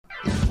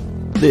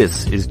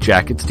This is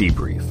Jackets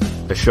Debrief,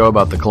 a show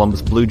about the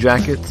Columbus Blue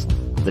Jackets,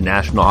 the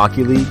National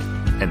Hockey League,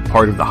 and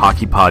part of the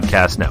Hockey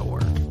Podcast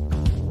Network.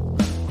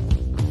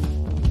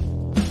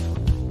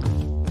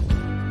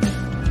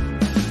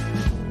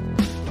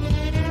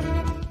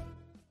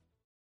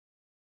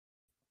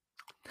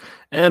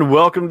 And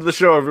welcome to the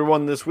show,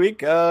 everyone, this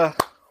week.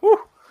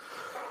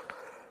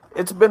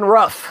 It's been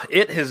rough.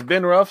 It has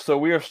been rough, so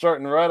we are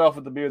starting right off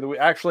with the beer of the week.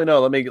 Actually, no,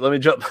 let me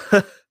jump.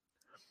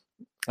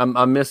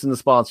 I'm missing the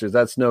sponsors.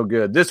 That's no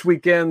good. This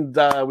weekend,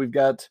 we've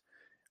got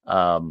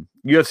UFC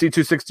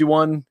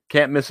 261,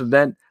 can't miss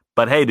event.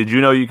 But hey, did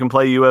you know you can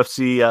play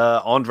UFC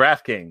on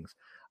DraftKings?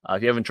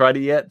 If you haven't tried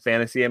it yet,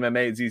 fantasy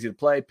MMA is easy to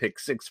play. Pick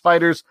 6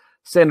 fighters,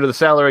 stay under the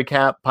salary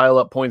cap, pile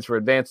up points for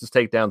advances,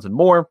 takedowns, and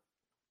more.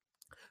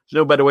 There's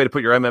no better way to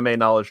put your MMA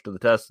knowledge to the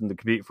test than to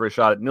compete for a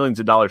shot at millions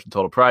of dollars in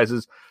total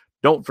prizes.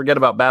 Don't forget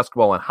about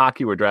basketball and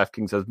hockey, where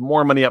DraftKings has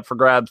more money up for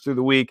grabs through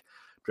the week.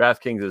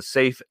 DraftKings is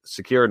safe,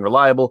 secure, and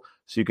reliable,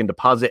 so you can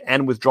deposit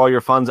and withdraw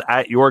your funds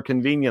at your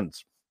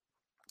convenience.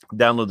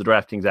 Download the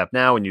DraftKings app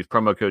now and use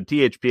promo code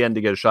THPN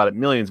to get a shot at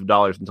millions of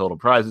dollars in total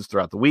prizes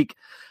throughout the week.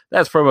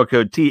 That's promo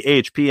code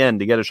THPN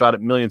to get a shot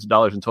at millions of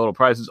dollars in total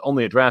prizes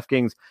only at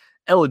DraftKings.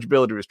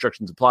 Eligibility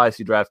restrictions apply.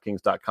 See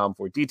DraftKings.com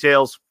for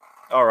details.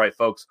 All right,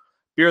 folks.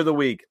 Beer of the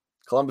week,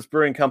 Columbus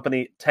Brewing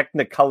Company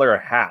Technicolor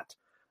Hat.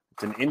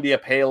 It's an India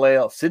Pale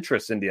Ale,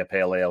 citrus India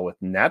Pale Ale with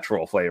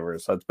natural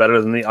flavors. That's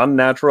better than the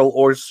unnatural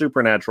or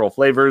supernatural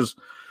flavors.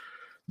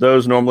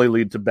 Those normally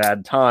lead to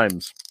bad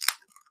times,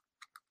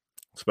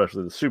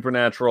 especially the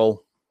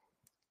supernatural.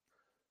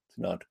 It's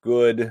not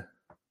good.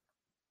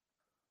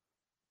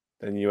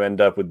 Then you end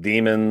up with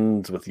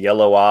demons with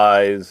yellow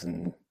eyes,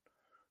 and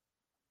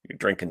you're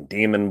drinking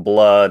demon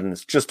blood, and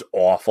it's just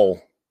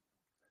awful.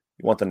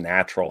 You want the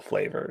natural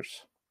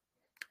flavors.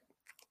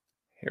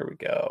 Here we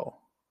go.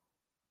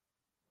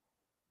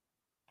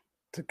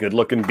 It's a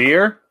good-looking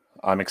beer.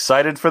 I'm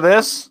excited for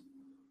this.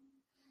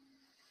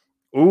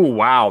 Ooh,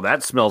 wow,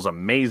 that smells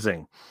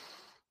amazing.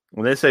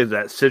 When they say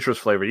that citrus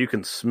flavor, you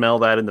can smell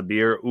that in the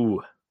beer.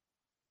 Ooh.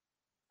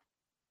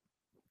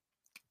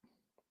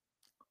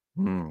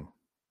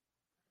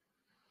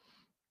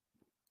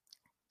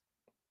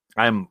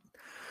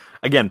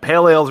 Again,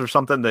 pale ales are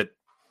something that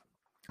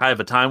I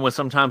have a time with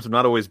sometimes. I'm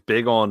not always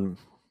big on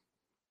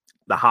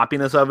the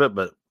hoppiness of it,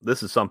 but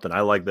this is something. I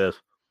like this.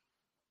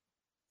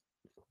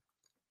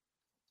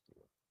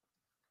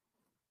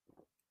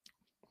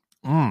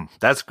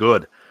 That's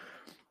good.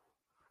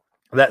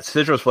 That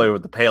citrus flavor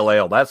with the pale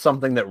ale, that's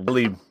something that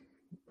really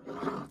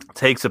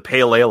takes a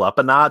pale ale up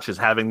a notch, is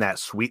having that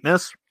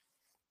sweetness.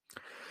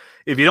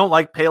 If you don't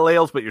like pale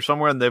ales, but you're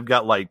somewhere and they've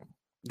got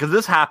because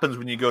this happens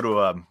when you go to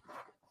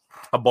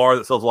a bar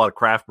that sells a lot of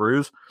craft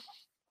brews.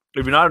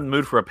 If you're not in the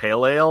mood for a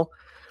pale ale,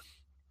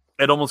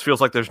 it almost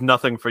feels like there's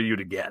nothing for you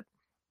to get.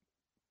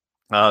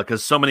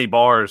 Because so many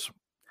bars,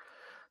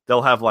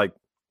 they'll have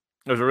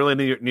there's a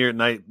really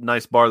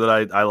nice bar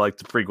that I like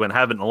to frequent.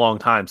 Haven't in a long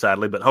time,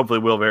 sadly, but hopefully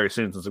will very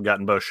soon, since I've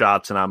gotten both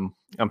shots and I'm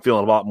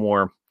feeling a lot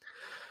more,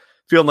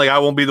 feeling like I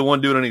won't be the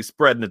one doing any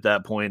spreading at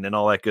that point and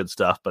all that good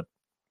stuff. But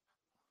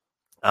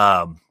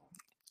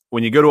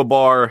when you go to a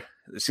bar,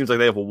 it seems like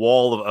they have a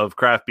wall of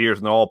craft beers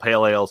and they're all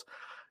pale ales.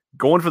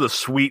 Going for the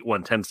sweet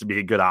one tends to be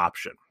a good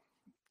option,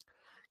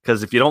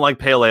 because if you don't like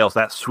pale ales,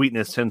 that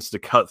sweetness tends to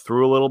cut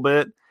through a little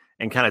bit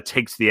and kind of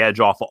takes the edge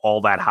off of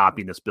all that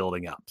hoppiness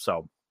building up.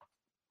 So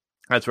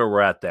that's where we're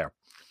at there.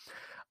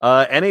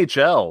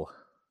 NHL,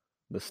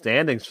 the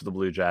standings for the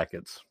Blue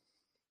Jackets.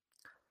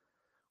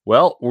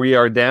 Well, we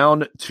are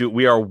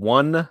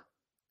 1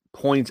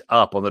 point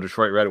up on the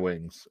Detroit Red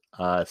Wings,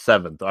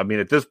 7th. I mean,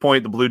 at this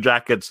point, the Blue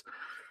Jackets,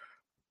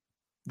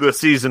 the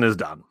season is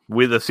done.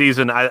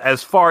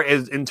 As far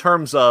as in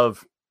terms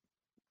of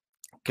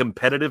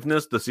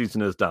competitiveness, the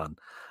season is done.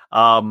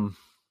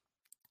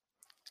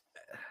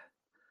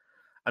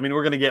 I mean,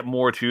 we're going to get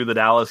more to the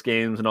Dallas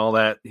games and all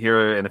that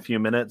here in a few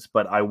minutes,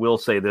 but I will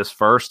say this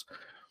first.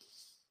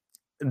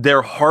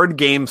 They're hard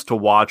games to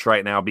watch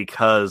right now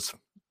because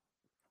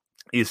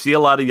you see a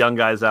lot of young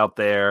guys out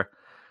there,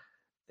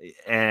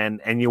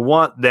 and you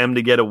want them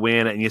to get a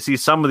win, and you see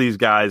some of these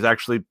guys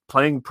actually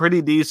playing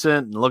pretty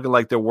decent and looking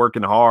like they're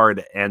working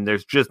hard, and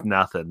there's just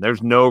nothing.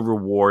 There's no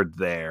reward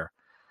there.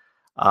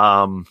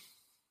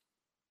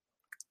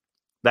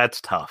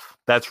 That's tough.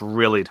 That's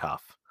really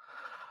tough.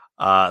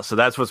 So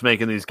that's what's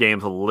making these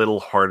games a little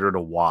harder to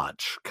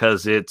watch,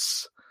 because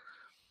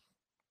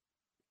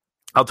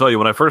I'll tell you,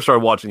 when I first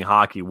started watching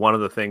hockey, one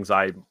of the things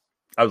I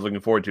was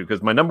looking forward to,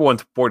 because my number one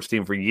sports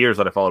team for years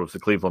that I followed was the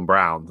Cleveland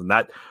Browns. And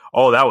that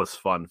was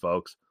fun,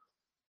 folks.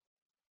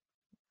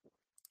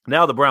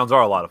 Now the Browns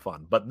are a lot of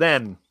fun, but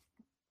then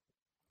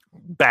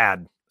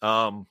bad.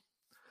 Until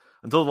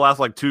the last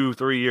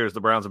 2-3 years,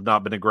 the Browns have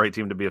not been a great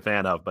team to be a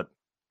fan of, but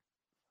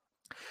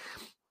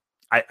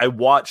I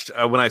watched,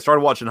 when I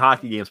started watching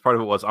hockey games, part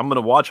of it was, I'm going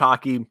to watch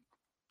hockey.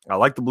 I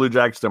like the Blue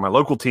Jackets. They're my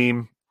local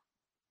team.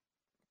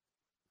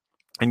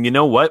 And you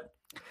know what?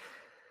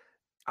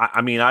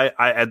 I mean, I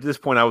at this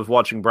point, I was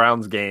watching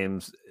Browns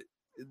games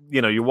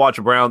you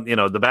watch Brown,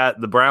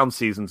 the Brown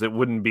seasons, it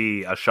wouldn't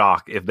be a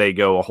shock if they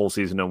go a whole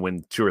season and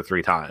win 2 or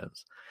 3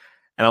 times.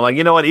 And I'm like,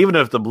 you know what? Even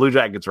if the Blue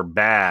Jackets are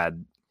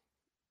bad,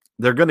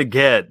 they're going to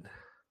get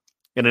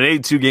in an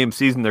 82-game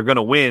season, they're going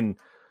to win,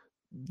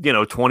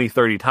 20,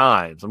 30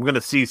 times. I'm going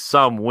to see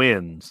some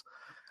wins.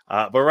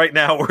 But right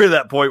now we're at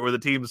that point where the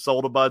team's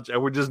sold a bunch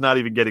and we're just not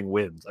even getting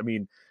wins. I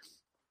mean,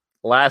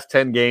 last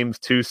 10 games,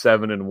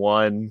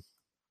 2-7-1.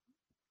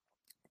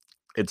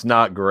 It's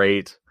not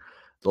great.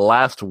 The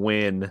last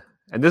win,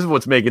 and this is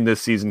what's making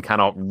this season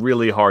kind of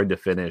really hard to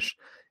finish,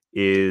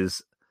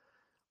 is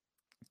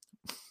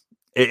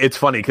it's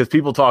funny because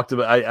people talked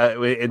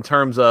about in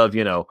terms of,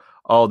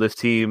 this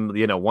team,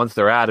 once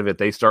they're out of it,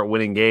 they start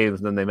winning games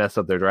and then they mess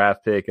up their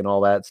draft pick and all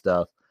that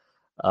stuff.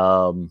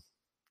 I'm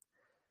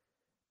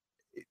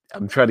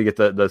trying to get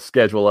the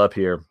schedule up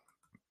here.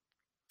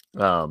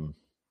 But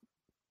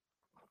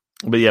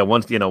yeah,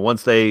 once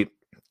they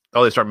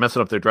start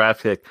messing up their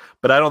draft pick.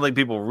 But I don't think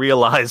people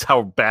realize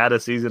how bad a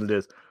season it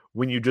is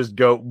when you just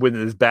go, when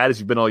as bad as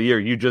you've been all year,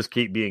 you just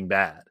keep being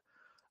bad.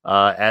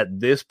 At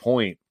this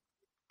point,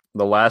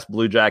 the last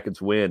Blue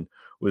Jackets win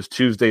was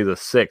Tuesday the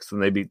 6th,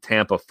 and they beat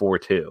Tampa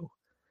 4-2.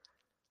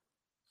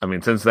 I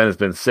mean, since then it's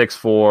been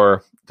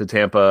 6-4 to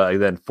Tampa,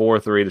 and then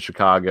 4-3 to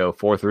Chicago,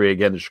 4-3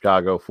 again to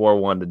Chicago,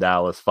 4-1 to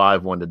Dallas,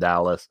 5-1 to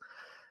Dallas.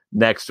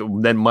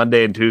 Then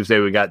Monday and Tuesday,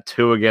 we got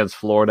 2 against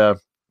Florida.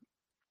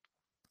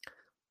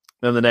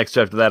 Then the next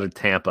after that are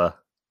Tampa.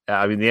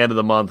 I mean, the end of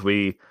the month,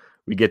 we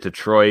get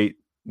Detroit.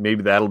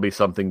 Maybe that'll be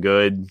something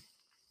good.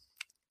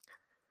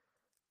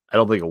 I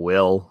don't think it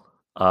will,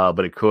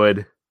 but it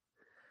could.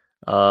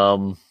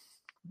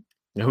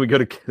 Then we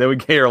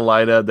get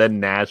Carolina,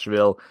 then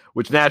Nashville,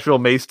 which Nashville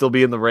may still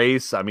be in the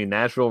race. I mean,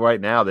 Nashville right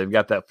now, they've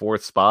got that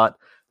 4th spot.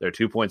 They're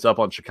 2 points up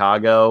on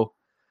Chicago.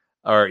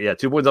 2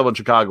 points up on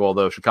Chicago,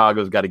 although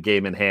Chicago's got a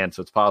game in hand,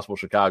 so it's possible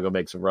Chicago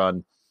makes a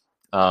run.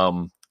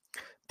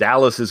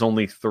 Dallas is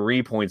only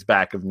 3 points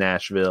back of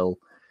Nashville,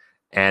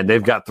 and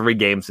they've got 3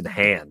 games in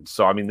hand.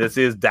 So, I mean, this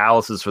is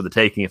Dallas's for the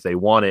taking if they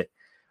want it.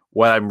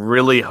 What I'm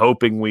really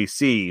hoping we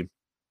see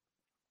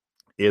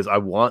is I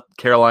want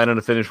Carolina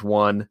to finish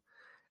 1,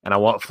 and I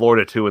want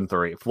Florida 2 and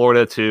 3.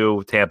 Florida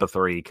 2, Tampa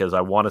 3, because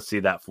I want to see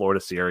that Florida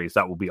series.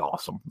 That will be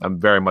awesome. I'm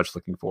very much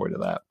looking forward to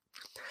that.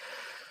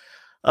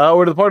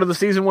 We're to the part of the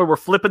season where we're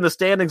flipping the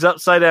standings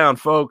upside down,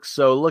 folks.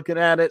 So looking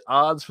at it,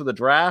 odds for the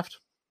draft.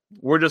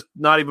 We're just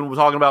not even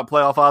talking about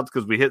playoff odds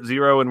because we hit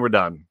 0 and we're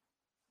done.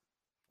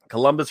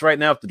 Columbus right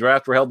now, if the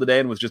draft were held today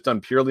and was just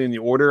done purely in the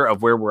order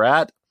of where we're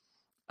at,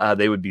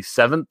 they would be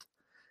 7th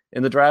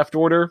in the draft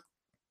order.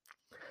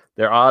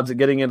 Their odds at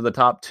getting into the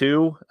top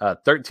 2,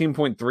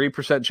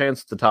 13.3%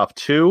 chance at the top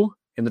 2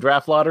 in the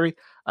draft lottery,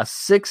 a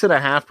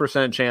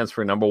 6.5% chance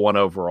for number 1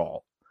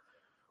 overall,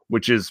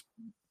 which is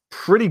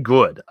pretty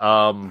good.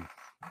 So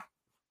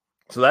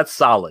that's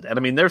solid. And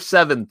I mean, they're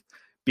 7th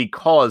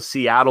because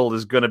Seattle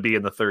is going to be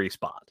in the 30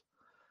 spot.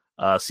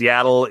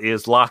 Seattle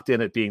is locked in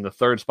at being the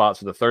 3rd spot,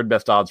 so the 3rd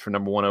best odds for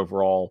number 1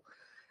 overall.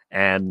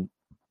 And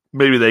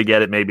maybe they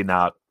get it, maybe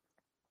not.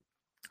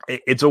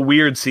 It's a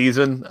weird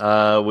season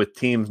with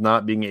teams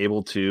not being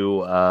able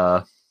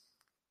to,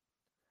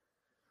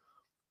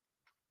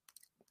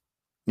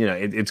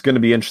 it's going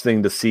to be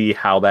interesting to see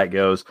how that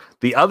goes.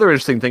 The other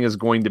interesting thing is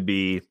going to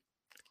be,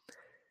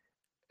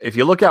 if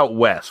you look out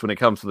west when it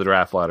comes to the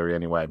draft lottery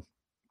anyway.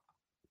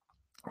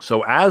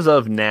 So as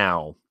of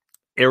now,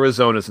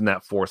 Arizona's in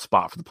that 4th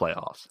spot for the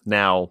playoffs.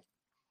 Now,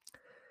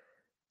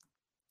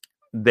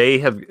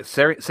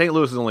 St.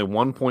 Louis is only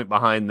 1 point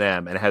behind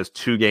them and has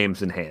 2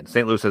 games in hand.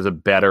 St. Louis has a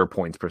better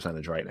points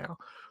percentage right now.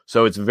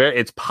 So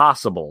it's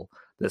possible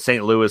that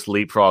St. Louis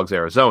leapfrogs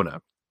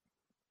Arizona.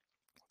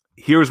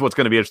 Here's what's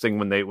going to be interesting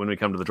when we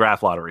come to the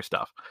draft lottery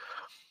stuff.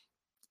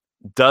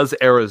 Does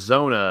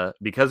Arizona,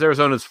 because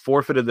Arizona's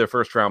forfeited their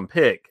 1st round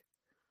pick,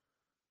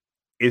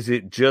 is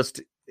it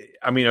just,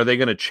 are they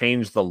going to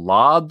change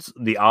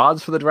the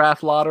odds for the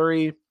draft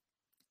lottery?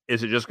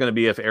 Is it just going to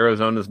be if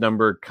Arizona's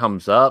number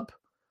comes up?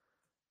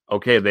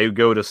 Okay, they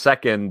go to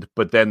 2nd,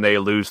 but then they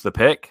lose the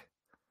pick.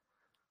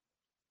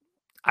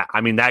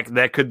 I mean,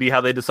 that could be how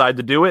they decide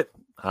to do it.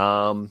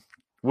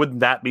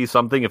 Wouldn't that be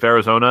something if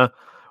Arizona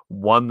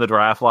won the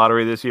draft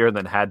lottery this year and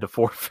then had to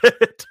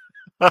forfeit?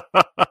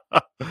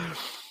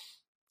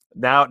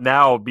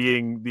 Now,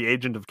 being the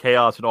agent of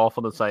chaos and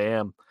awfulness I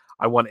am,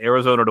 I want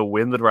Arizona to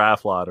win the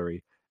draft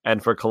lottery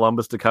and for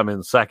Columbus to come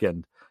in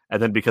 2nd.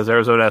 And then because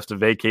Arizona has to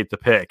vacate the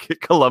pick,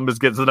 Columbus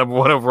gets the number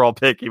 1 overall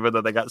pick, even though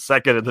they got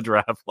 2nd in the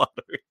draft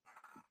lottery.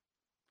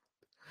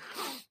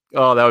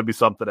 Oh, that would be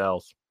something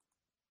else.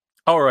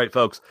 All right,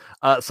 folks.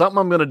 Something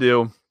I'm going to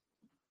do.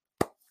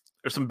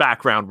 There's some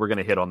background we're going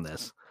to hit on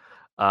this.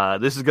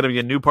 This is going to be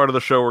a new part of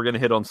the show we're going to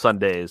hit on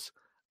Sundays.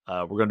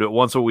 We're going to do it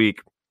once a week.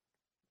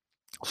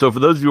 So for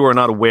those of you who are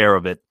not aware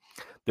of it,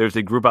 there's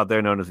a group out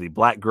there known as the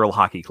Black Girl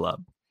Hockey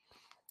Club.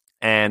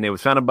 And it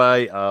was founded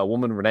by a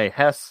woman, Renee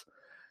Hess.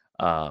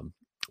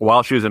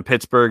 While she was in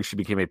Pittsburgh, she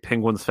became a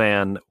Penguins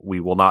fan.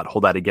 We will not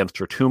hold that against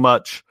her too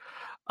much.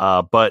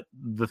 But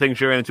the thing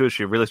she ran into is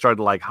she really started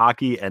to like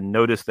hockey and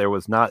noticed there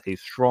was not a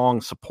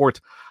strong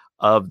support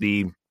of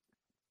the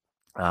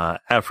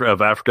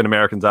African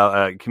Americans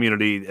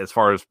community as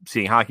far as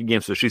seeing hockey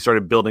games. So she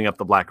started building up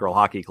the Black Girl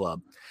Hockey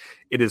Club.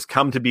 It has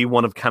come to be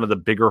one of kind of the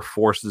bigger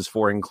forces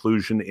for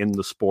inclusion in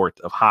the sport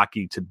of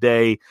hockey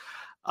today.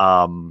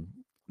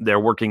 They're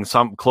working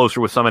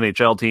closer with some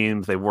NHL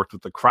teams. They've worked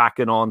with the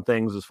Kraken on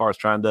things as far as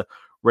trying to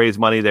raise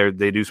money.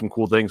 They do some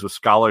cool things with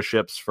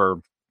scholarships for,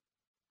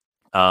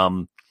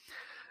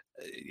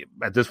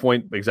 at this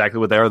point, exactly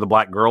what they are, the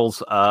Black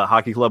Girls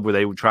Hockey Club, where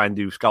they would try and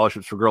do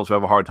scholarships for girls who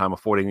have a hard time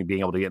affording being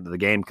able to get into the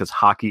game because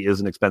hockey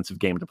is an expensive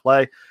game to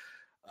play.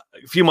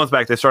 A few months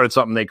back, they started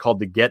something they called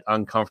the Get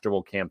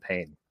Uncomfortable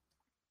campaign.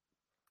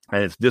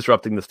 And it's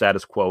disrupting the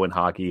status quo in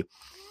hockey.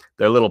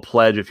 Their little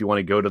pledge, if you want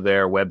to go to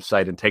their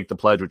website and take the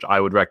pledge, which I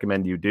would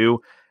recommend you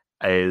do,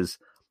 and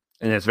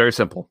it's very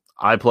simple.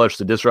 I pledge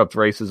to disrupt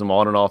racism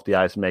on and off the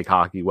ice and make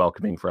hockey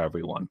welcoming for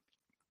everyone.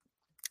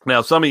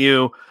 Now, some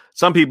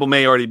people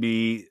may already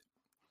be,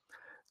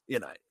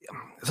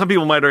 some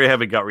people might already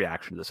have a gut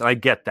reaction to this. And I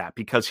get that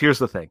because here's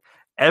the thing.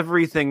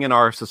 Everything in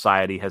our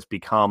society has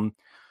become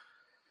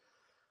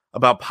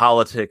about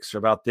politics or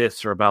about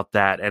this or about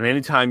that. And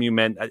anytime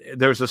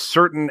there's a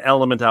certain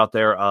element out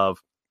there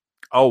of,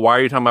 oh, why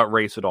are you talking about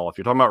race at all? If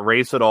you're talking about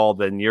race at all,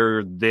 then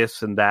you're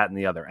this and that and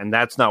the other. And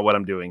that's not what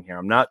I'm doing here.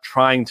 I'm not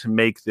trying to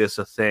make this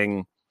a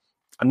thing.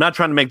 I'm not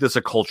trying to make this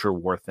a culture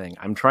war thing.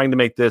 I'm trying to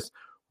make this,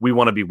 we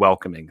want to be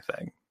welcoming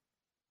thing.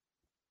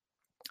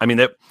 I mean,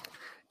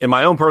 in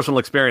my own personal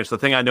experience, the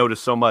thing I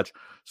noticed so much.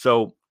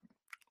 So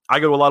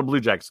I go to a lot of Blue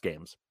Jackets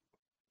games.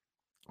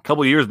 A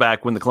couple of years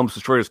back when the Columbus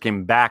Destroyers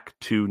came back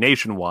to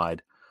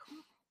Nationwide,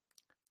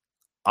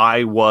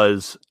 I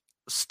was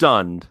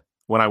stunned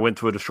when I went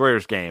to a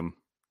Destroyers game.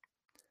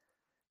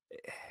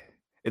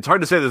 It's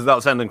hard to say this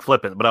without sounding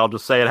flippant, but I'll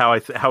just say it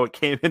how it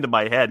came into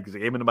my head, because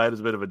it came into my head as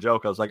a bit of a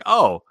joke. I was like,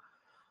 oh,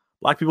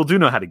 Black people do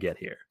know how to get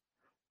here.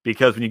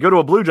 Because when you go to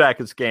a Blue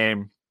Jackets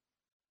game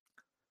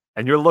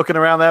and you're looking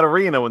around that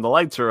arena when the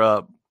lights are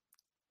up,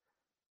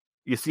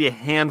 you see a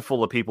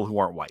handful of people who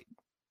aren't white.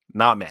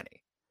 Not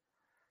many.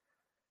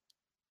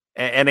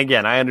 And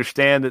again, I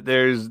understand that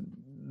there's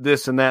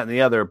this and that and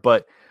the other,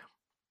 but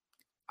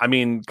I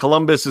mean,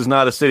 Columbus is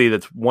not a city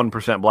that's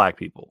 1% Black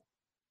people.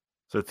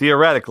 So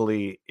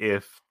theoretically,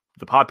 if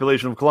the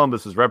population of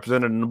Columbus is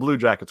represented in the Blue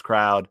Jackets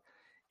crowd,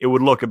 it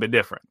would look a bit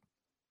different.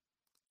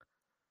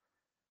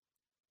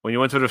 When you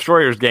went to a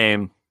Destroyers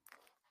game,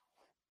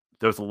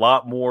 there's a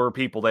lot more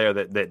people there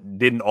that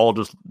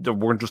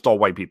weren't just all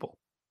white people.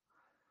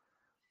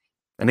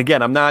 And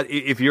again, I'm not,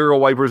 if you're a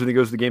white person who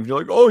goes to the game and you're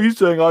like, oh, he's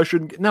saying I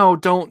shouldn't. No,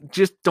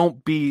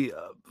 don't be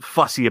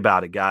fussy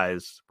about it,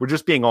 guys. We're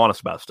just being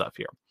honest about stuff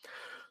here.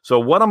 So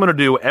what I'm going to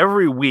do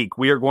every week,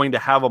 we are going to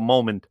have a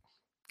moment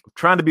of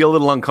trying to be a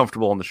little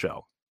uncomfortable on the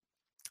show.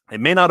 It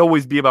may not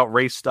always be about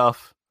race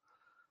stuff.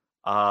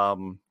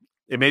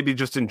 It may be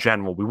just in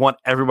general. We want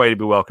everybody to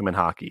be welcome in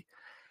hockey.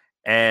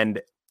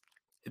 And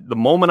the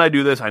moment I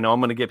do this, I know I'm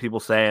going to get people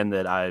saying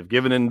that I've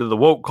given into the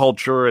woke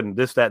culture and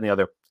this, that, and the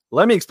other.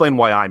 Let me explain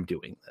why I'm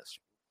doing this.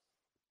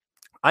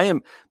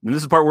 And this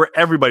is the part where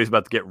everybody's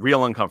about to get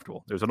real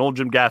uncomfortable. There's an old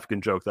Jim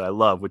Gaffigan joke that I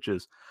love, which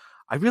is,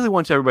 I really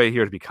want everybody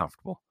here to be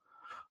comfortable.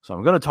 So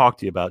I'm going to talk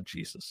to you about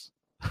Jesus.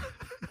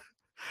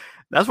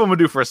 That's what I'm going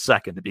to do for a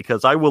second,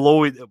 because I will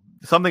always,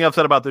 something I've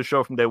said about this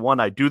show from day one,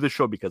 I do the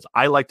show because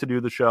I like to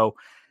do the show.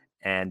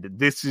 And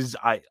this is,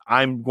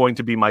 I'm going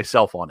to be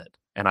myself on it.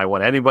 And I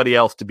want anybody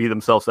else to be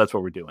themselves. That's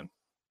what we're doing.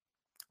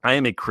 I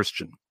am a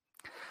Christian.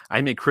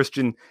 I'm a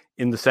Christian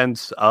in the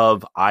sense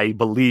of, I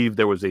believe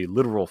there was a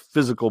literal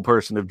physical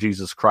person of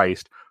Jesus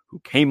Christ who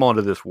came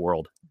onto this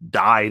world,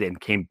 died, and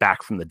came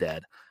back from the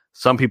dead.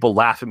 Some people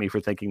laugh at me for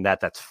thinking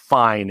that. That's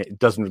fine. It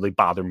doesn't really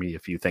bother me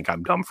if you think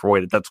I'm dumb for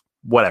it. That's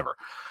whatever.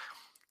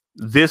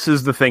 This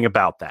is the thing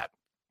about that.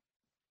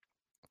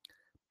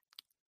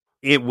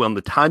 When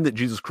the time that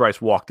Jesus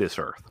Christ walked this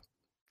earth,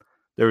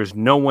 there is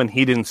no one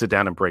he didn't sit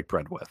down and break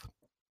bread with.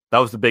 That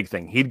was the big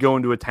thing. He'd go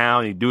into a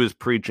town, he'd do his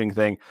preaching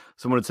thing.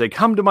 Someone would say,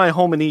 come to my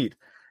home and eat.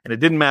 And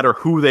it didn't matter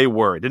who they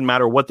were. It didn't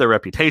matter what their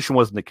reputation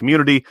was in the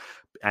community.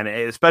 And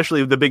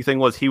especially the big thing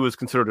was he was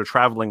considered a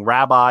traveling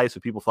rabbi. So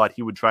people thought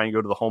he would try and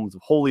go to the homes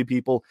of holy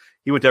people.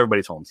 He went to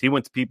everybody's homes. He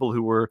went to people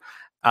who were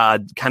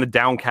kind of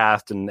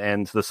downcast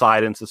and to the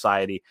side in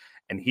society.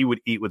 And he would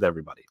eat with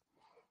everybody.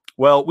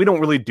 Well, we don't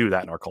really do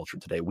that in our culture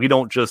today. We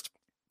don't just,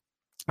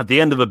 at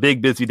the end of a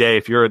big busy day,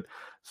 if you're at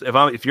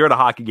a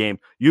hockey game,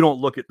 you don't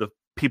look at the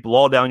people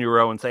all down your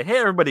row and say, hey,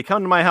 everybody,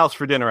 come to my house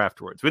for dinner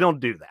afterwards. We don't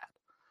do that.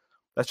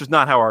 That's just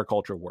not how our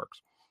culture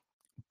works.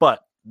 But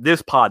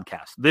this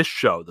podcast, this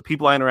show, the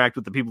people I interact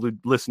with, the people who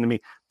listen to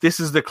me, this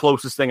is the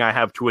closest thing I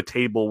have to a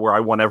table where I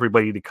want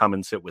everybody to come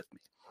and sit with me.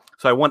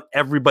 So I want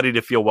everybody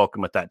to feel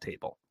welcome at that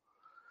table.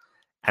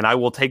 And I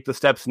will take the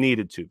steps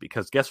needed to,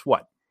 because guess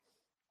what?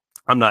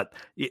 I'm not...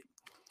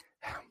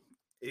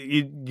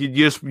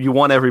 You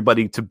want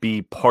everybody to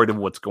be part of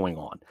what's going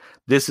on.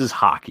 This is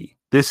hockey.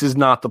 This is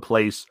not the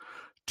place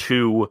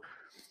to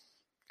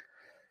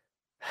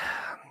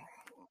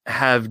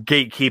have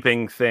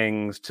gatekeeping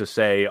things to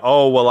say,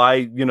 oh,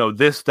 well,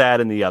 this, that,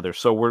 and the other.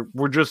 So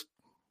we're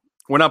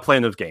not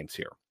playing those games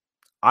here.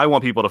 I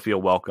want people to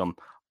feel welcome.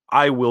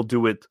 I will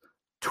do it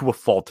to a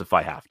fault if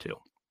I have to.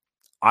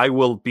 I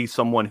will be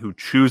someone who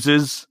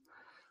chooses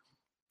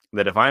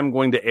that if I'm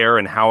going to err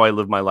in how I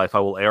live my life, I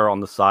will err on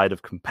the side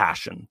of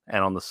compassion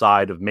and on the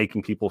side of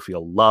making people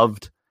feel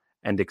loved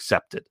and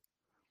accepted.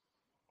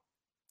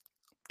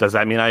 Does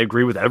that mean I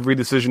agree with every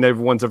decision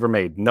everyone's ever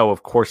made? No,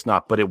 of course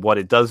not. But what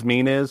it does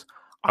mean is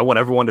I want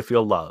everyone to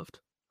feel loved.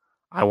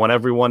 I want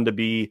everyone to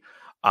be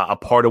a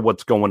part of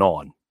what's going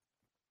on.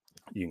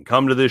 You can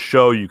come to this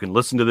show. You can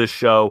listen to this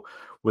show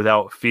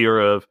without fear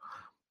of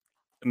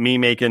me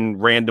making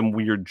random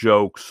weird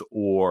jokes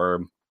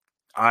or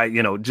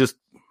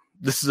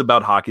this is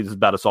about hockey. This is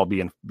about us all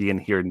being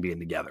here and being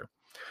together.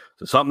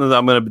 So something that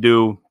I'm going to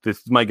do,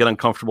 this might get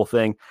uncomfortable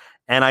thing.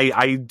 And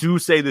I do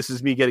say this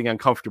is me getting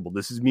uncomfortable.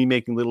 This is me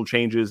making little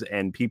changes,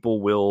 and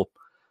people will,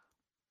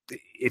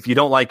 if you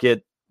don't like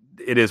it,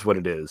 it is what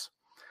it is.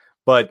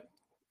 But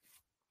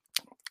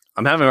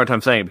I'm having a hard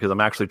time saying it because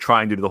I'm actually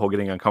trying to do the whole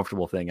getting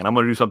uncomfortable thing. And I'm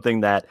going to do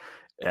something that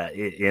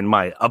in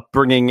my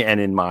upbringing and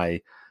in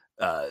my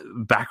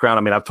background,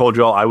 I mean, I've told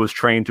you all I was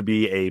trained to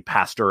be a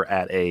pastor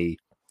at a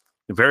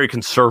very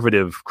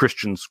conservative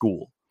Christian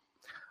school.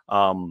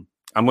 I'm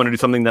going to do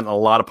something that in a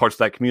lot of parts of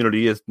that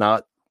community is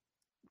not,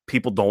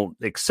 people don't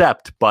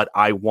accept, but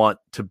I want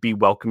to be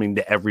welcoming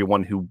to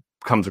everyone who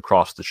comes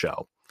across the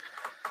show.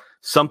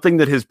 Something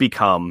that has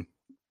become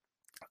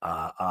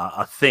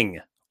a thing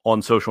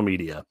on social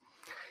media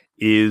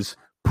is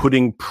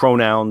putting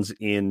pronouns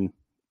in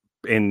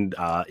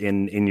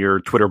your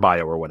Twitter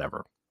bio or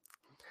whatever.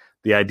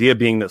 The idea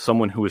being that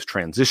someone who is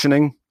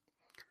transitioning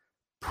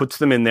puts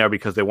them in there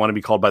because they want to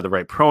be called by the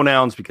right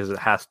pronouns, because it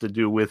has to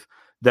do with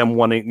them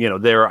wanting,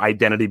 their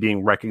identity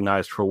being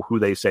recognized for who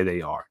they say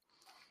they are.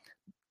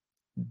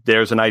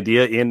 There's an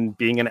idea in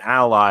being an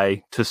ally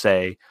to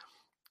say,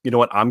 you know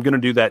what, I'm going to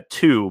do that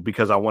too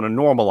because I want to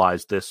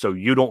normalize this so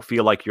you don't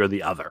feel like you're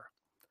the other.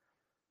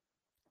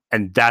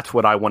 And that's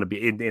what I want to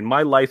be. In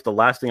my life, the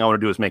last thing I want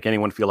to do is make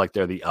anyone feel like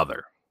they're the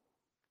other.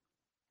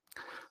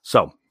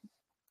 So,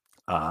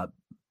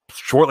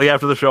 shortly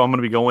after the show, I'm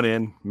going to be going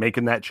in,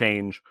 making that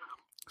change.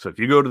 So if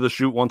you go to the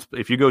Shoot Once,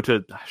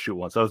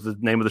 that was the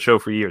name of the show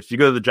for years. If you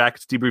go to the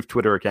Jackets Debrief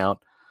Twitter account,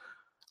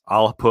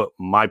 I'll put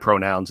my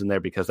pronouns in there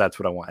because that's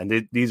what I want.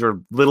 And these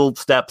are little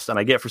steps. And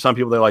I get for some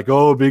people, they're like,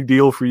 oh, big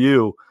deal for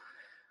you.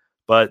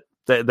 But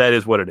that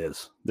is what it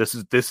is. This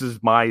is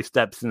my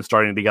steps in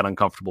starting to get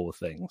uncomfortable with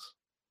things.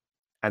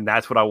 And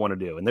that's what I want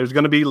to do. And there's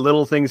going to be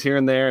little things here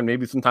and there. And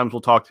maybe sometimes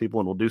we'll talk to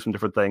people and we'll do some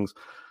different things.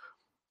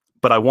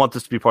 But I want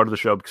this to be part of the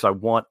show because I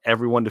want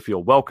everyone to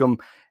feel welcome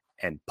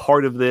and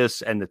part of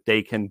this, and that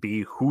they can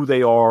be who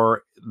they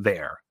are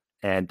there.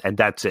 And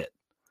that's it.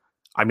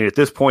 I mean, at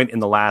this point in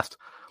the last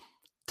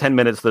 10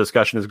 minutes, the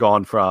discussion has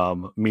gone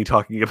from me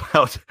talking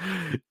about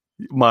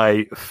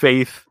my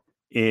faith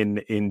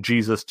in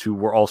Jesus to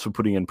we're also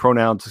putting in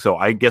pronouns. So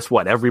I guess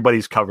what?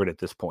 Everybody's covered at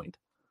this point.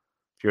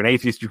 If you're an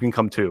atheist, you can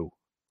come too.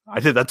 I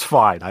said, that's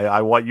fine.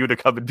 I want you to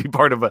come and be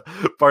part of what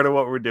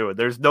we're doing.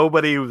 There's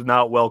nobody who's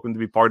not welcome to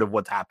be part of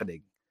what's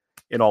happening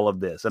in all of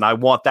this. And I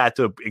want that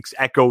to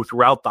echo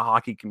throughout the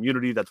hockey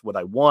community. That's what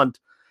I want.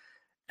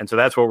 And so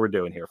that's what we're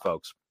doing here,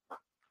 folks.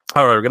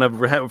 All right, we're going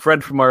to have a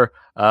friend from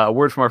a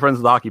word from our friends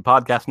of the Hockey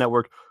Podcast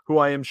Network, who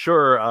I am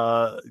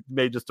sure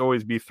may just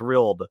always be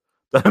thrilled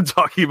that I'm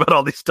talking about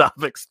all these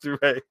topics through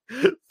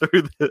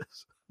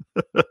this.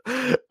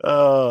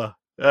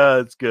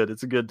 It's good.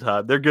 It's a good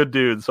time. They're good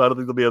dudes, so I don't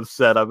think they'll be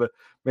upset.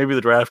 Maybe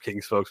the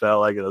DraftKings folks, I don't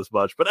like it as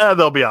much, but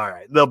they'll be all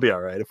right. They'll be all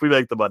right. If we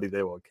make the money,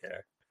 they won't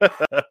care.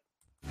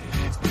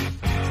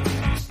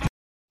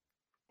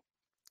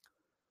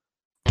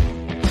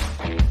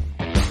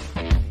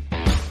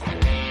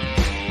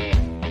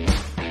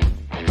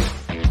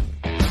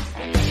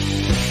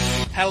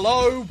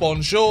 Hello,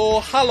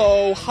 bonjour,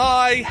 hello,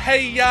 hi,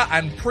 heya,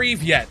 and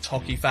privyet,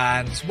 hockey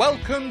fans.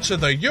 Welcome to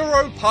the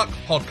Europuck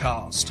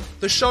podcast,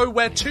 the show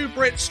where two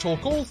Brits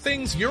talk all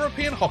things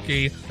European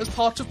hockey as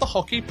part of the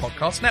Hockey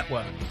Podcast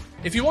Network.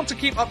 If you want to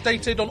keep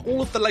updated on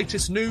all of the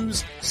latest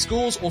news,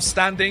 scores, or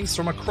standings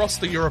from across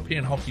the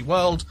European hockey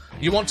world,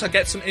 you want to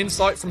get some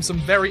insight from some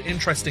very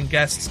interesting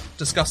guests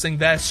discussing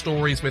their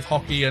stories with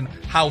hockey and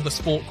how the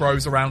sport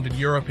grows around in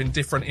Europe in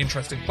different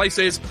interesting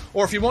places,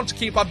 or if you want to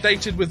keep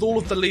updated with all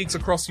of the leagues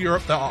across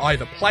Europe that are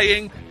either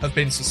playing, have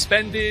been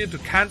suspended,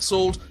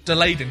 cancelled,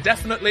 delayed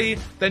indefinitely,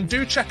 then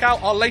do check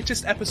out our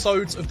latest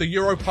episodes of the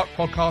Europuck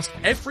podcast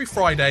every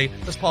Friday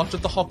as part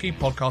of the Hockey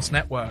Podcast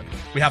Network.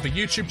 We have a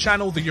YouTube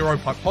channel, the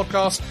Europuck Podcast,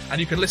 and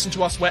you can listen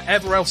to us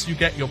wherever else you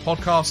get your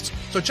podcasts.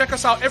 So check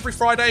us out every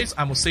Fridays,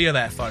 and we'll see you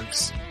there,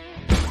 folks.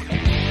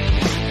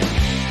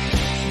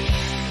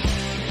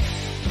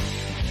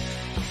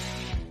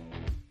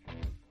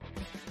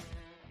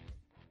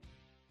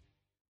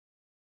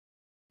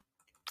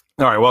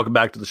 All right, welcome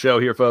back to the show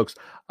here, folks.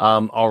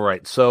 All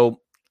right, so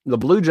the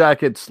Blue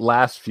Jackets'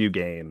 last few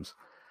games,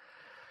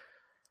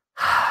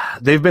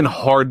 they've been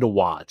hard to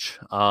watch.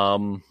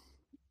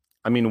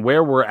 I mean,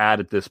 where we're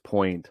at this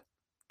point.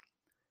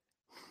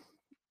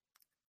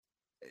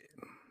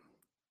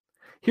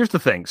 Here's the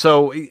thing.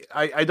 So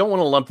I don't want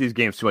to lump these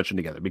games too much in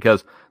together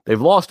because they've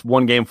lost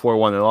one game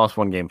 4-1. They lost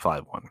one game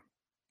 5-1.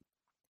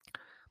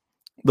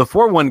 The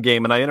 4-1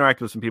 game, and I interacted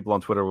with some people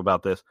on Twitter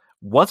about this,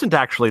 wasn't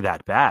actually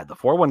that bad. The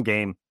 4-1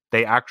 game,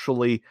 they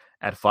actually,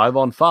 at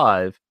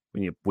 5-on-5,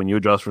 when you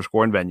adjust for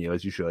score and venue,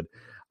 as you should,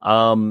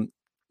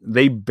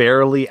 they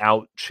barely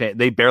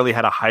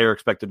had a higher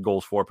expected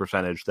goals for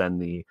percentage than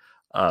the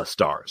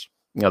Stars.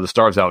 The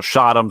Stars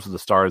outshot them, so the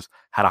Stars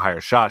had a higher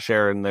shot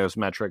share in those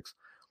metrics.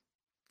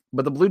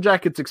 But the Blue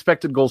Jackets'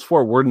 expected goals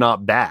for were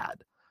not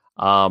bad.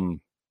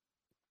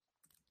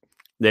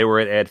 They were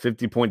at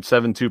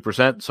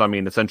 50.72%. So I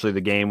mean, essentially, the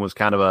game was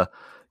kind of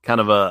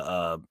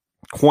a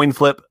coin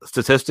flip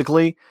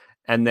statistically,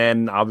 and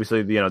then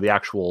obviously the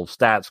actual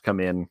stats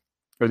come in,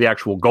 or the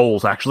actual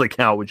goals actually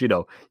count, which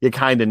you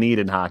kind of need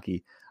in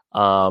hockey,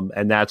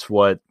 and that's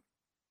what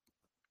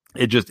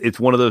it's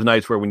one of those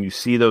nights where when you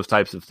see those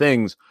types of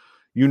things,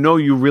 you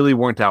really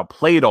weren't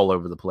outplayed all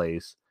over the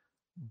place,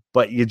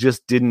 but you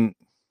just didn't.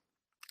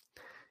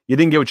 You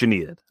didn't get what you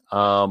needed.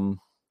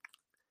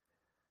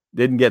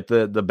 Didn't get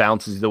the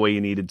bounces the way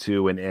you needed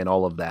to, and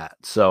all of that.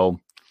 So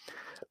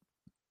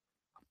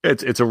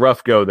it's a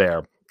rough go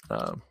there.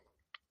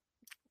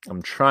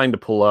 I'm trying to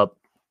pull up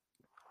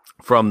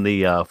from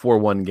the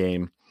 4-1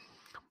 game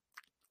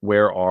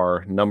where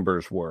our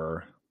numbers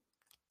were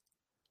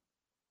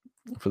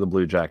for the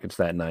Blue Jackets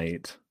that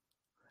night,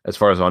 as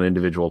far as on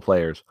individual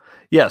players.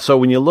 Yeah, so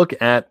when you look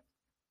at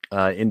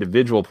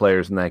individual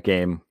players in that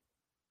game,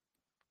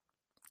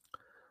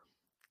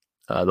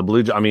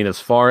 as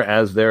far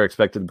as their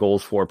expected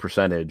goals for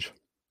percentage,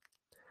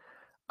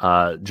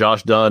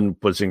 Josh Dunn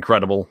was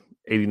incredible,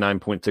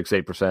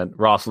 89.68%.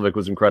 Roslovic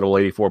was incredible,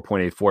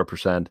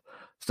 84.84%.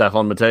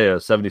 Stefan Mattea,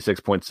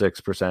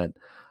 76.6%.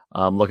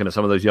 Looking at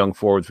some of those young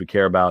forwards we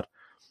care about.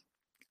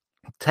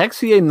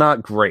 Texier,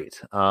 not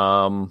great.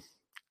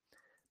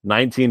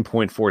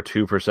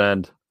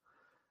 19.42%.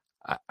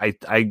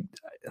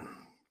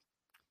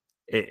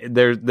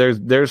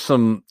 There's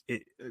some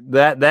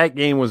that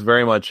game was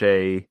very much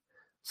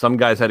some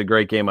guys had a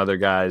great game, other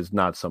guys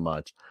not so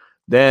much.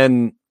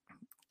 Then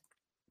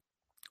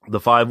the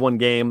 5-1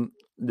 game,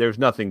 there's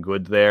nothing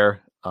good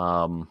there.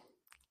 The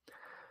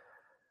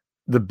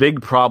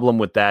big problem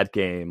with that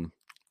game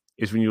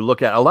is when you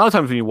look at a lot of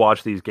times when you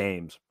watch these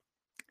games,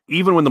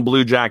 even when the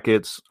Blue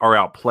Jackets are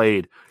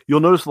outplayed,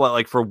 you'll notice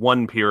like for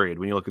one period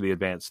when you look at the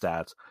advanced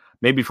stats,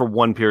 maybe for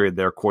one period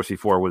their Corsi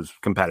for was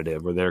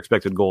competitive, or their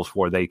expected goals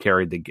for they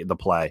carried the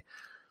play.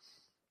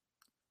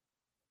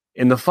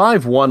 In the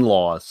 5-1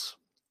 loss,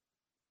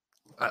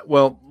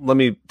 well, let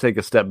me take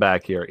a step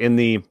back here.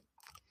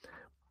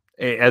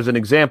 As an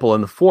example,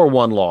 in the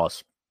 4-1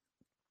 loss,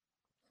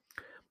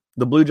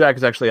 the Blue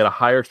Jackets actually had a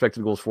higher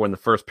expected goals for in the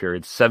first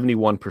period,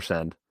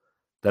 71%.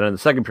 Then in the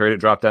second period, it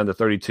dropped down to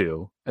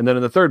 32. And then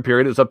in the third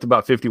period, it was up to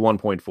about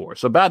 51.4.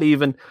 So about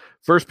even.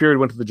 First period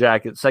went to the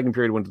Jackets, second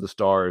period went to the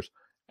Stars,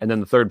 and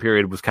then the third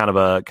period was kind of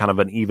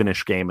an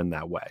evenish game in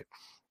that way.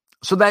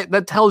 So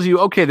that tells you,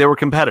 okay, they were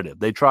competitive.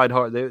 They tried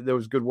hard. There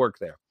was good work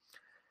there.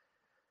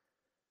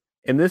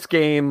 In this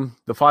game,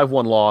 the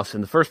 5-1 loss,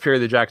 in the first period,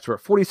 the Jackets were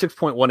at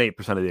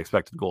 46.18% of the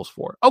expected goals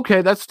for.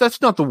 Okay,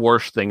 that's not the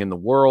worst thing in the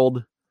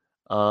world.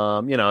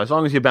 As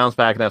long as you bounce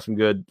back and have some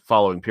good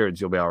following periods,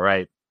 you'll be all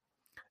right.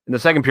 In the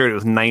second period, it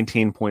was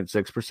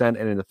 19.6%, and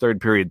in the third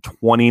period,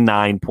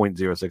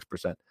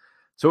 29.06%.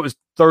 So it was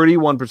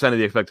 31% of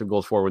the expected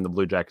goals for in the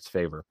Blue Jackets'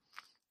 favor.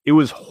 It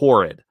was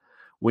horrid.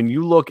 When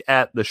you look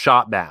at the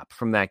shot map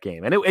from that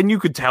game, and you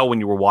could tell when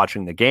you were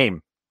watching the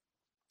game,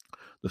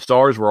 the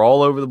Stars were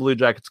all over the Blue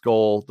Jackets'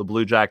 goal. The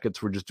Blue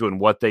Jackets were just doing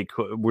what they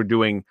could. Were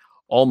doing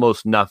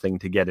almost nothing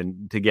to get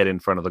in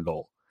front of the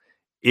goal.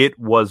 It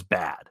was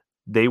bad.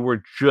 They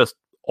were just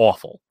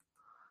awful.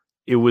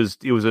 It was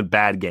a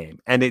bad game,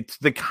 and it's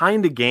the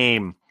kind of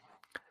game.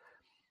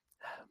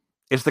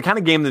 It's the kind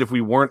of game that if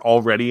we weren't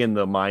already in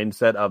the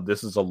mindset of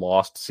this is a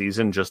lost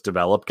season, just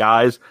develop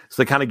guys, it's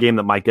the kind of game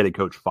that might get a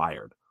coach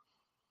fired.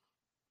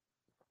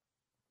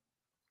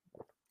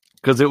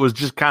 Because it was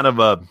just kind of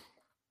a,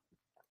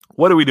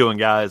 what are we doing,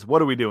 guys?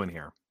 What are we doing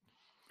here?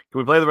 Can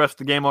we play the rest of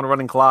the game on a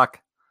running clock?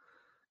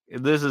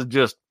 This is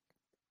just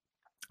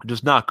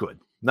not good.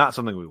 Not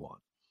something we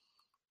want.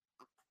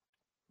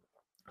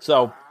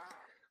 So,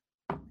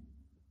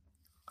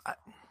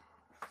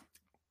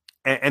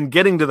 and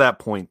getting to that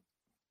point,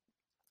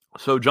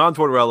 so John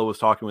Tortorella was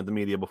talking with the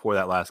media before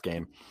that last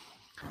game,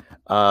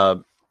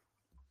 the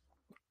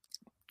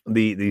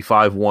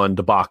 5-1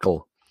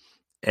 debacle,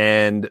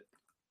 and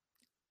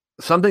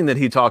something that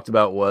he talked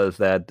about was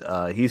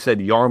that he said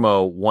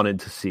Jarmo wanted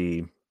to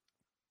see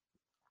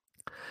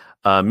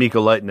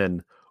Mikko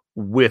Lehtinen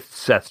with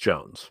Seth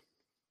Jones,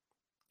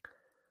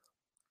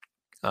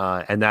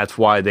 and that's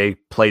why they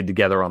played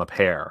together on a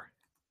pair.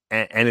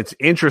 And it's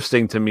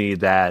interesting to me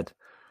that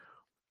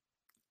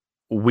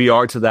we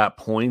are to that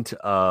point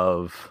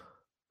of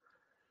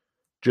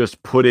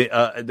just putting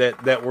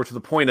that we're to the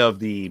point of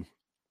the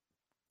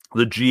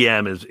the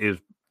GM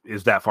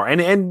is that far.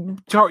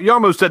 And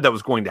Jarmo said that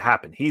was going to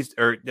happen.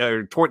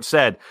 Torts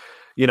said,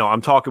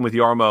 I'm talking with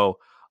Jarmo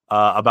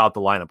about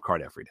the lineup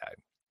card every day.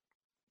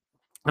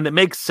 And it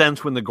makes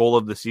sense when the goal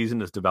of the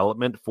season is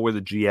development for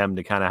the GM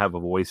to kind of have a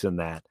voice in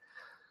that.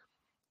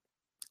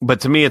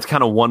 But to me, it's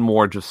kind of one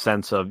more just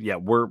sense of,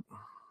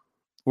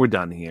 we're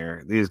done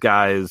here. These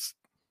guys,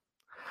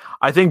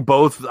 I think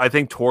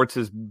Torts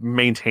is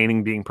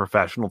maintaining being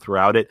professional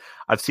throughout it.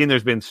 I've seen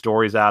there's been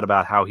stories out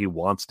about how he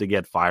wants to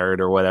get fired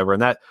or whatever.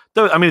 And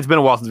it's been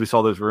a while since we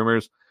saw those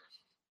rumors.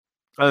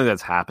 I think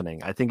that's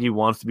happening. I think he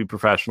wants to be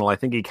professional. I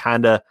think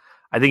him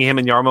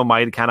and Jarmo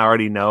might kind of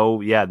already know,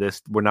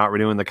 we're not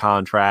renewing the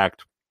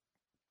contract.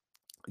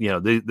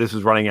 This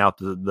is running out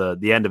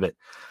the end of it.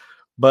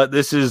 But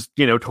this is,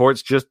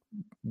 Torts just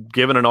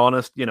giving an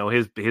honest,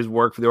 his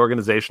work for the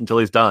organization until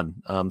he's done.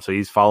 So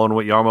he's following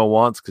what Jarmo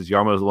wants because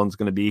Jarmo is the one that's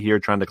going to be here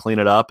trying to clean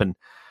it up and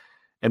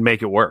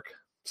make it work.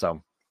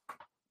 So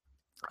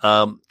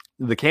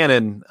the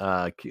Cannon,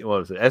 what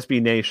was it?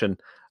 SB Nation,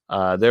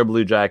 their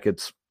Blue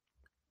Jackets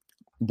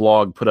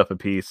blog put up a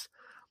piece,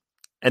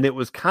 and it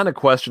was kind of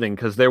questioning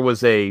because there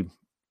was Aaron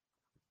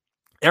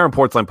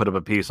Portzline put up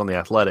a piece on The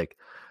Athletic.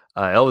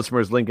 Elvis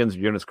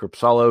Merzlikins, Joonas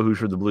Korpisalo, who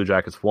should the Blue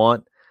Jackets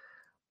want?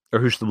 Or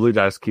who should the Blue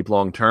Jackets keep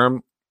long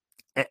term?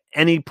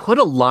 And he put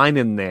a line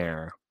in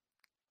there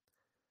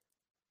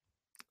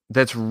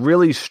that's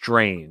really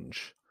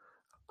strange.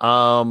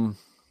 And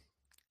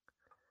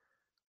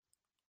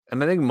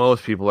I think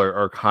most people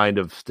are kind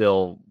of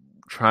still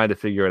trying to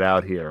figure it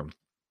out here.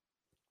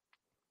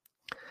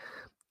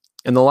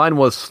 And the line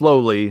was,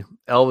 slowly,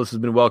 Elvis has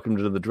been welcomed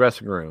into the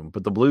dressing room,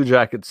 but the Blue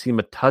Jackets seem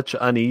a touch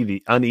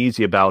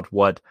uneasy about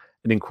what,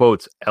 and in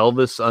quotes,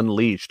 Elvis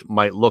Unleashed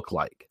might look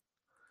like.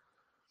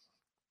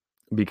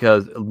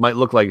 Because it might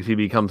look like if he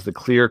becomes the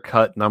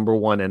clear-cut number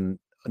one and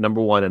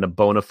a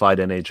bona fide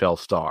NHL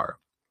star.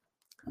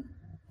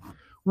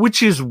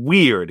 Which is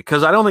weird,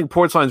 because I don't think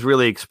Portzline's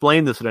really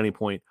explained this at any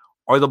point.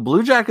 Are the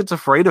Blue Jackets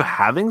afraid of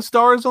having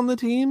stars on the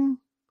team?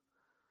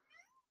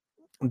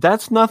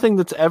 That's nothing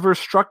that's ever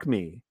struck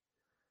me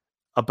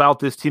about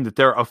this team, that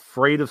they're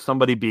afraid of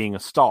somebody being a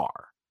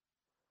star.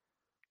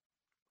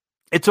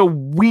 It's a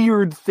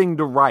weird thing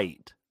to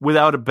write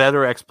without a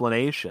better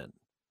explanation.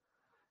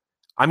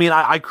 I mean,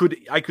 I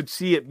could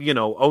see it,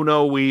 oh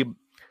no,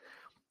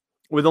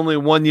 with only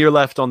 1 year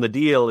left on the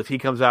deal, if he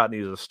comes out and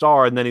he's a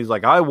star and then he's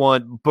like, I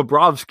want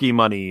Bobrovsky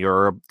money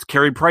or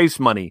Carey Price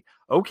money.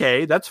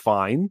 Okay, that's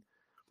fine.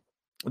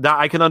 That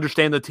I can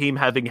understand the team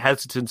having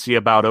hesitancy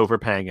about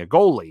overpaying a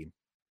goalie.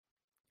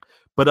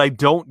 But I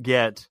don't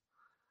get,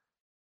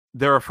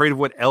 they're afraid of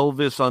what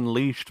Elvis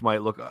Unleashed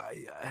might look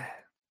like.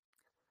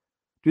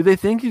 Do they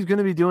think he's going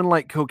to be doing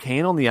like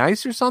cocaine on the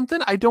ice or something?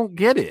 I don't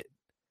get it.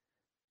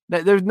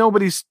 There's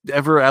nobody's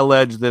ever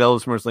alleged that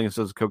Elvis Merzlikins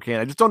does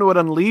cocaine. I just don't know what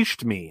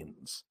unleashed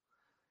means.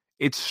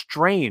 It's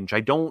strange.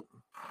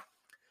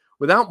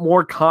 Without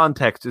more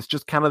context, it's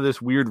just kind of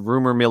this weird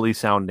rumor milly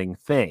sounding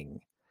thing.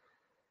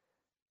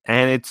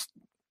 And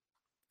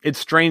it's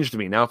strange to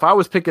me. Now, if I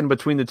was picking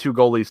between the two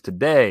goalies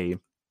today,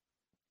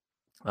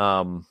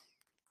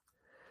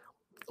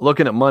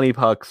 looking at Money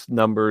Puck's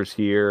numbers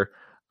here,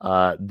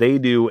 they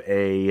do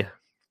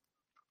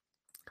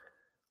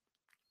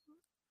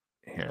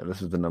here,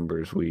 this is the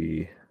numbers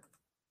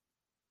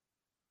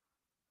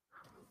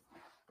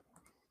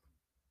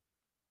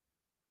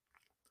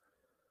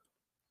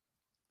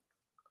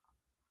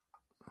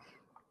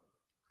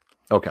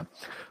Okay.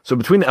 So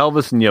between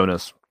Elvis and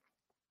Joonas,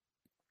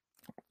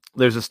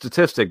 there's a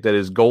statistic that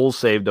is goals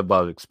saved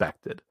above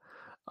expected.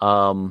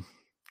 And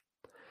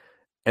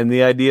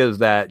the idea is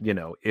that,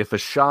 if a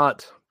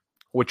shot,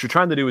 what you're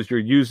trying to do is you're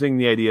using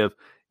the idea of,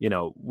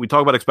 we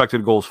talk about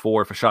expected goals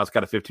for, if a shot's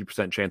got a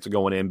 50% chance of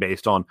going in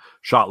based on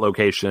shot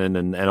location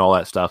and all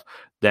that stuff,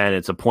 then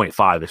it's a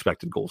 0.5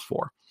 expected goals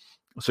for.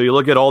 So you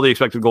look at all the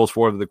expected goals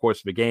for over the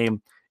course of a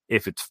game.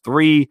 If it's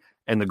 3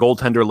 and the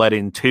goaltender let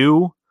in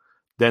 2,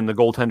 then the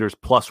goaltender's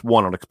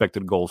 +1 on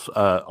expected goals,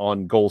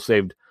 on goals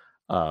saved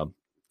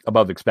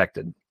above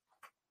expected.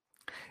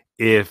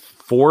 If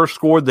 4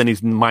 scored, then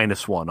he's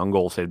 -1 on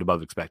goals saved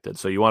above expected.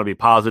 So you want to be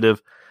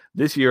positive.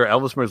 This year,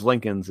 Elvis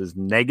Merzlikins is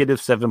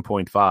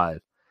 -7.5.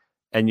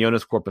 And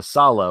Joonas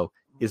Korpisalo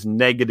is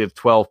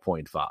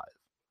 -12.5.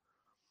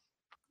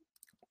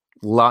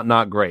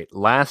 Not great.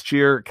 Last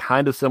year,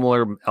 kind of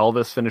similar.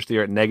 Elvis finished the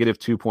year at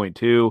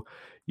 -2.2.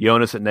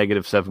 Joonas at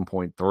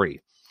 -7.3.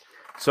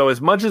 So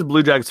as much as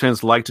Blue Jackets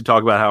fans like to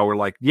talk about how we're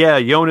like, yeah,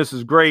 Joonas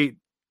is great,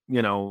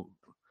 and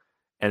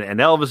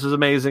Elvis is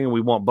amazing, and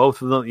we want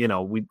both of them,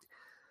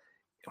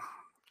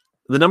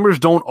 the numbers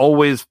don't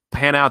always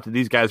pan out that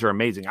these guys are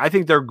amazing. I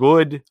think they're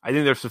good. I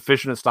think they're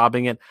sufficient at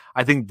stopping it.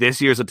 I think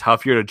this year is a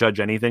tough year to judge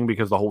anything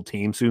because the whole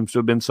team seems to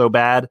have been so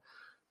bad.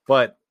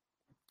 But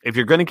if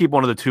you're going to keep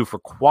one of the two for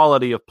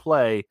quality of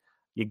play,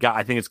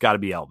 I think it's got to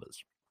be Elvis.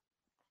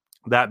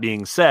 That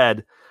being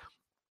said,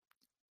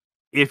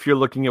 if you're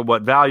looking at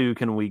what value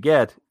can we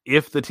get,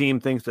 if the team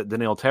thinks that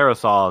Daniil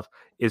Tarasov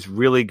is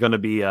really going to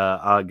be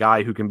a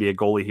guy who can be a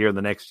goalie here in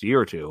the next year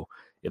or two,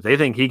 If they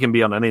think he can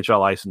be on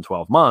NHL ice in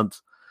 12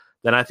 months,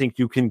 then I think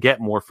you can get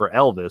more for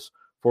Elvis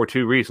for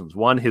two reasons.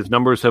 One, his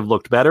numbers have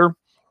looked better.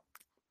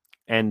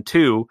 And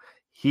two,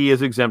 he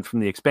is exempt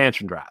from the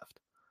expansion draft.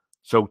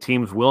 So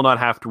teams will not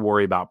have to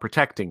worry about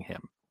protecting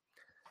him.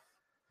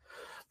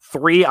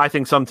 Three, I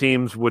think some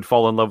teams would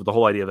fall in love with the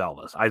whole idea of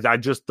Elvis. I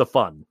just the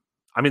fun.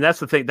 I mean, that's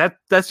the thing.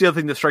 That's the other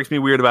thing that strikes me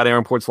weird about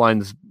Aaron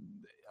Portzline's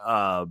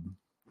Elvis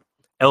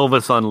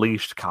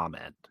Unleashed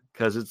comment.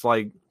 Because it's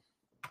like,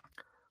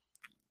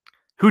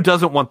 who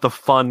doesn't want the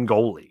fun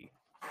goalie?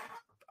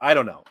 I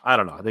don't know. I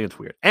think it's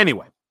weird.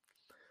 Anyway,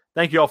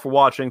 thank you all for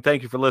watching.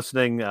 Thank you for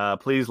listening.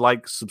 Please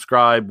like,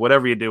 subscribe,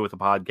 whatever you do with the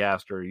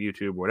podcast or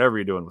YouTube, whatever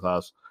you're doing with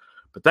us.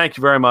 But thank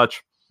you very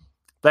much.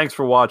 Thanks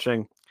for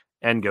watching,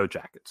 and go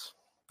Jackets.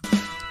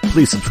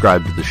 Please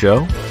subscribe to the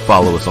show.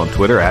 Follow us on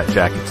Twitter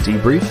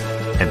 @JacketsDebrief,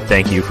 and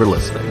thank you for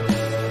listening.